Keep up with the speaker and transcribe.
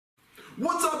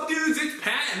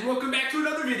and welcome back to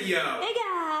another video. Hey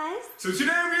guys! So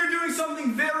today we are doing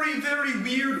something very, very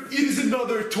weird. It is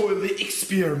another toilet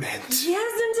experiment.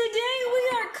 Yes, and today we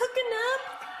are cooking up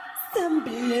some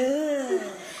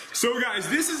blood. So guys,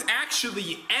 this is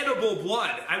actually edible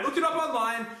blood. I looked it up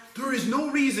online. There is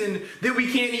no reason that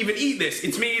we can't even eat this.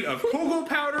 It's made of cocoa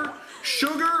powder,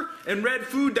 sugar, and red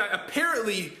food dye.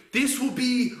 Apparently, this will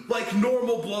be like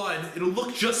normal blood. It'll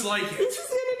look just like it. This is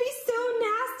gonna be so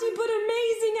nasty but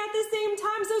amazing at the same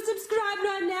time, so subscribe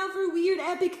right now for weird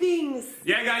epic things.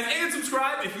 Yeah guys, and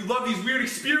subscribe if you love these weird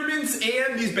experiments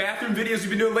and these bathroom videos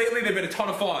we've been doing lately. They've been a ton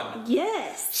of fun.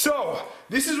 Yes. So,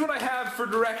 this is what I have for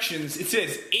directions. It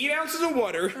says 8 ounces of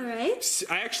water. Alright.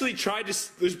 I actually tried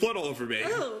to, there's blood all over me.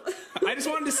 Oh. I just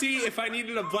wanted to see if I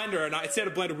needed a blender or not. It said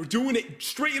a blender. We're doing it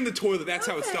straight in the toilet. That's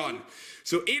how it's done.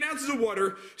 So 8 ounces of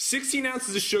water, 16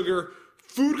 ounces of sugar,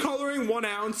 food coloring 1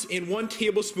 ounce, and 1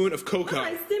 tablespoon of cocoa.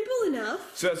 Alright, simple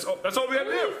enough. So that's all we have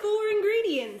to Only do. 4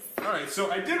 ingredients. Alright,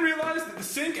 so I did realize that the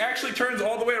sink actually turns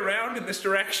all the way around in this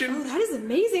direction. Oh, that is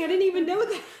amazing. I didn't even know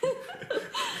that.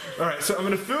 Alright, so I'm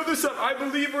going to fill this up. I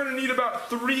believe we're going to need about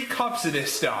 3 cups of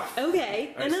this stuff.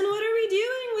 Okay, and then what are we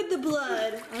doing with the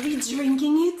blood? Are we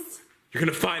drinking it? You're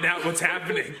going to find out what's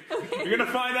happening. Okay. You're going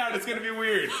to find out. It's going to be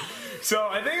weird. So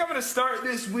I think I'm going to start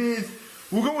this with,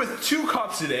 we'll go with 2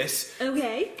 cups of this.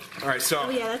 Okay. Alright, so. Oh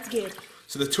yeah, that's good.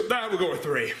 So we'll go with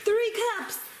 3. 3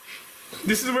 cups.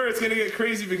 This is where it's going to get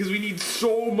crazy because we need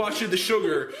so much of the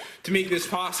sugar to make this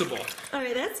possible.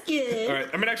 Alright, that's good. Alright,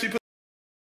 I'm going to actually put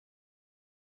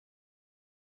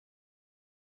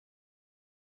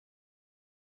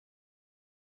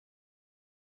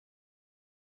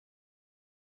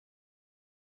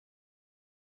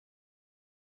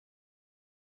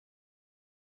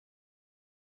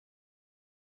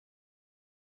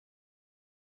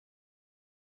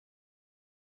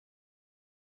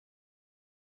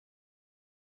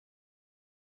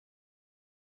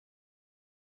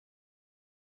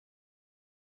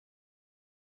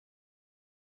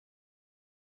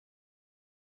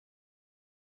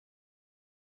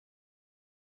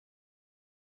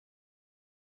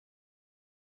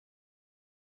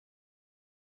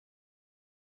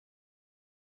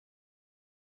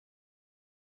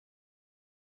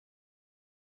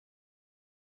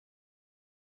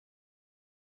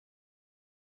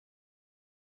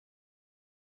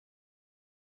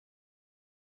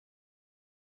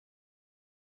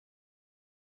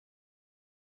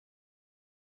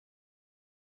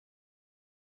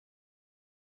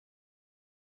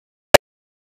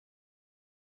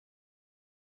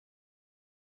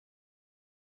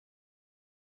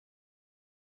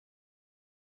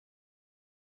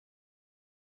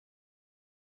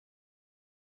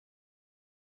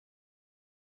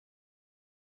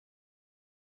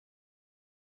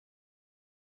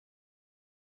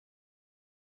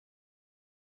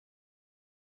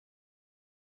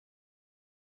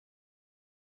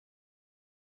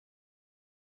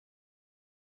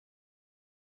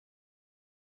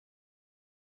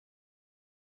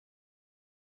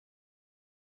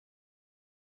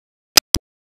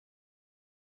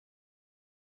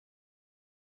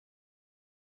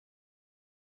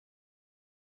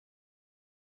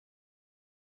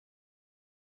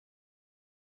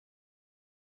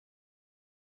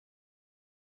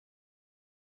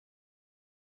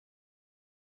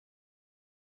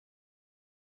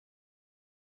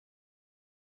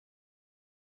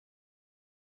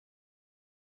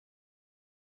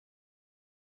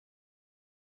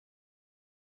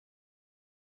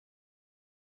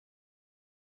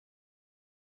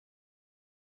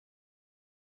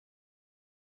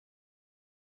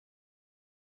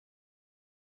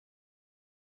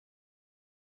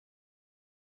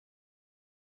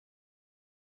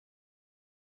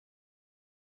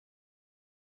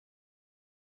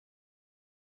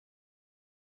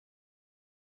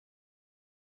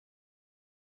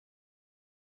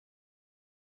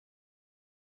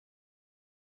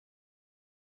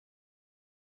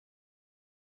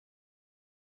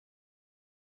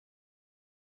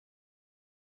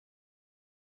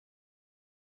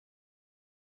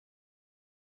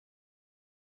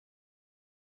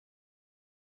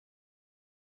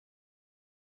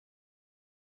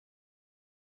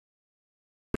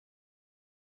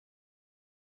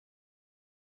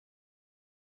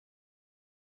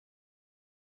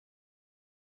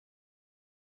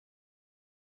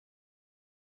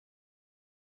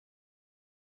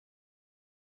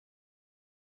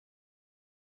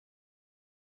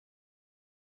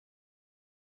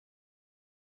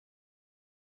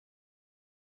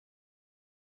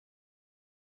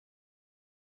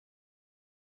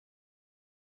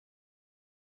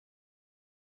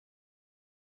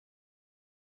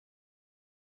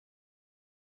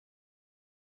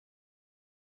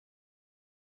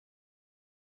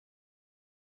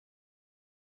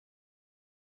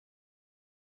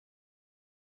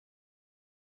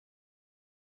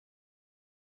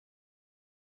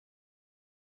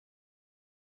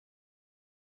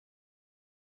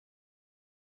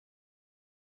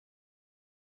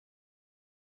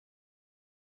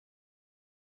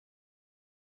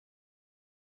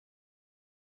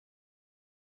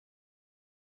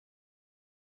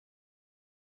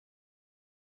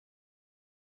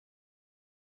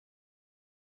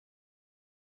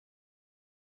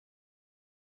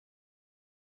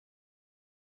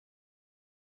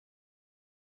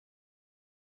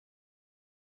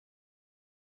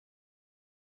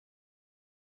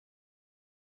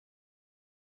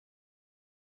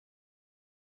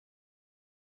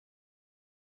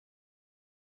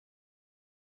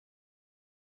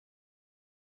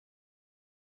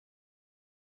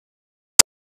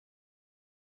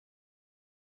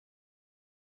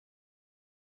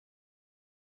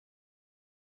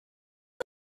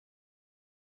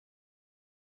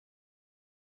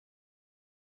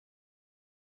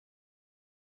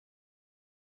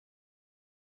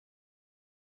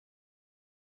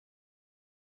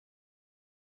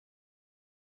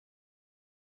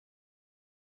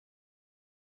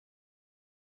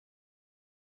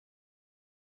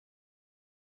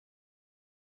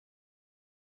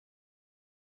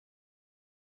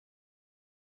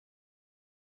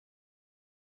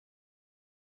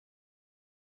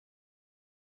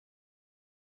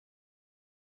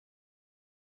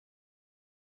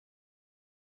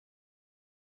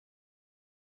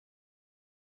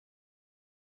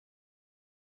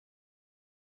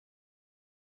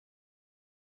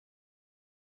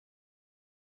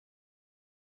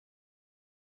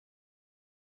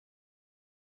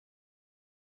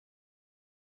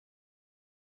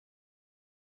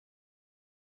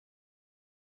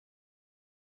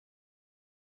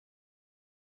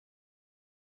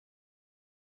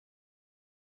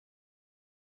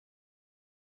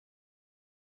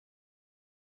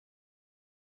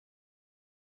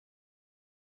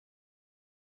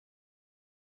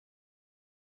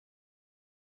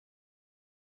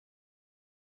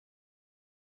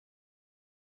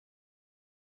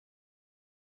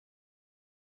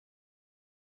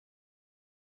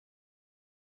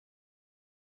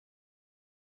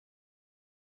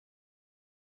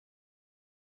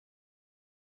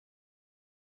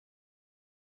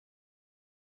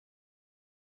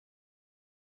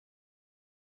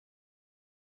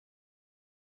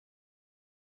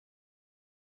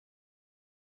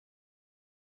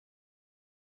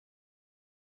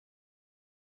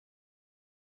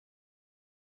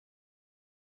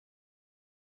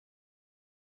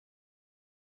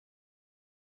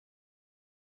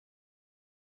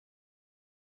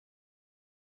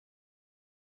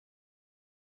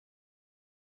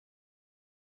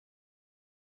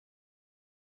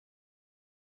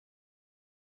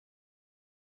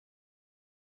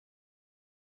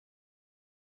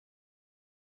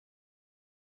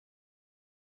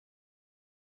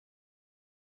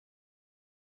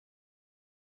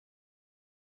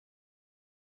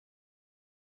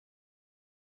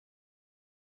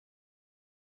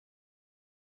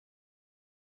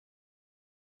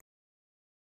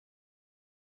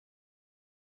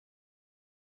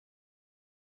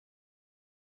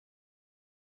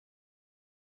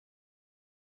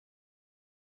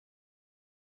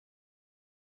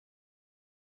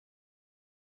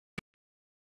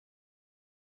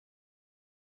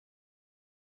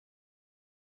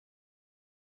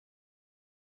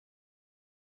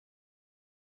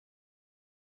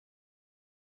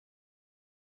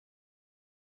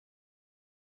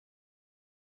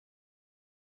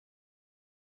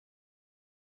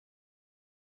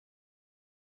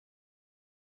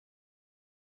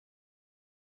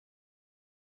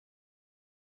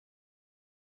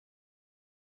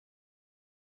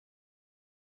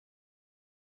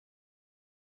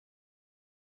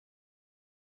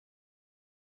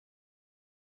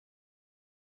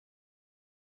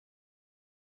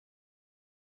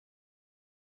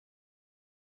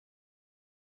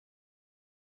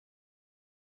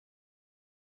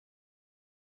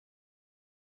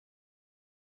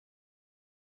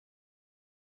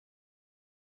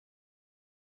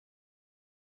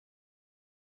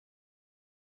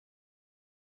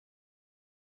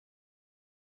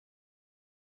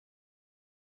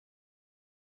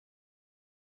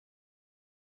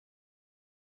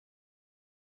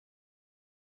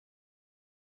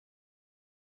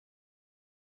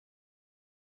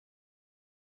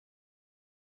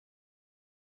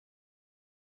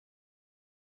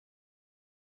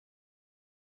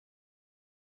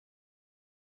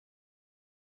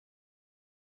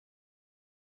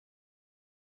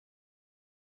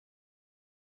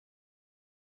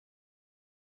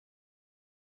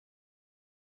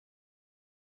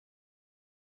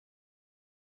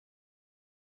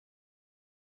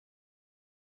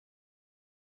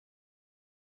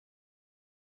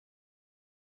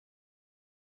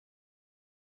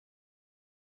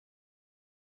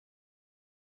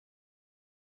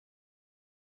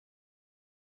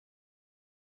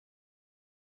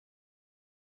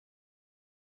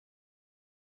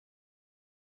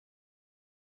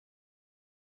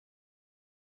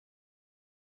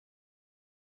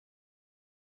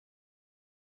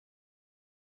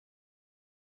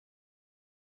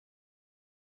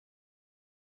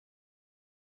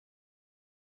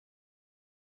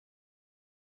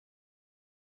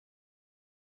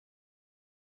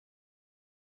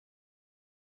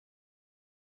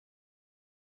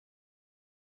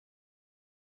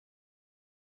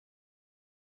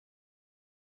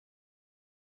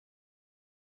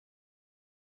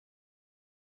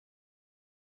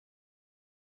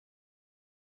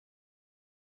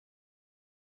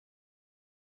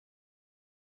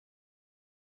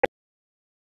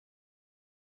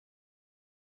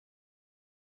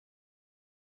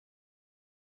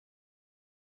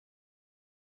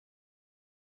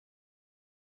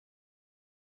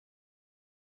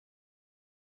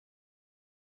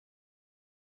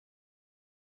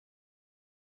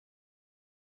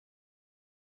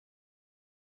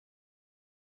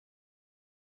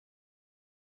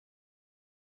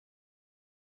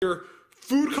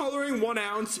food coloring 1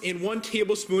 ounce, and 1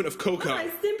 tablespoon of cocoa.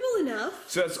 Oh, simple enough.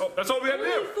 So that's all we have to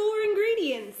do. Only 4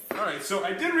 ingredients. Alright, so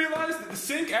I did realize that the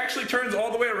sink actually turns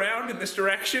all the way around in this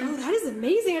direction. Oh, that is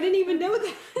amazing. I didn't even know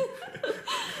that.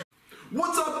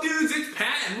 What's up, dudes? It's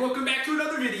Pat, and welcome back to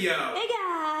another video. Hey,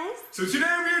 guys. So today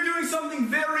we are doing something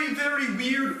very, very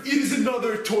weird. It is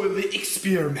another toilet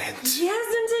experiment.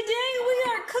 Yes, and today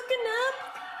we are cooking up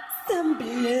some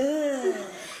blood.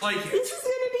 This is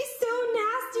gonna be so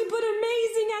nasty but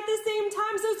amazing at the same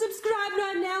time, so subscribe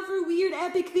right now for weird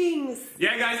epic things.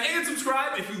 Yeah, guys, and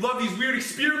subscribe if you love these weird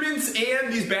experiments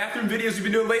and these bathroom videos we've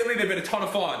been doing lately. They've been a ton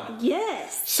of fun.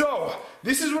 Yes. So,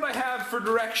 this is what I have for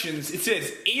directions. It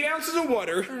says 8 ounces of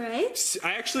water. Alright.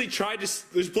 I actually tried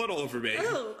to, there's blood all over me.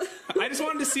 Oh. I just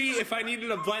wanted to see if I needed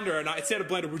a blender or not. Instead of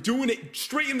blender, we're doing it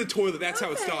straight in the toilet. That's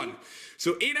how it's done.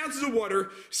 So 8 ounces of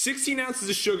water, 16 ounces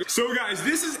of sugar. So guys,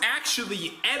 this is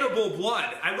actually edible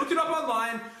blood. I looked it up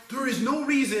online. There is no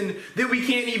reason that we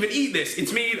can't even eat this.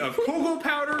 It's made of cocoa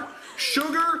powder,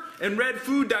 sugar, and red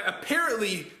food dye.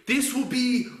 Apparently, this will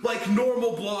be like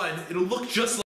normal blood. It'll look just like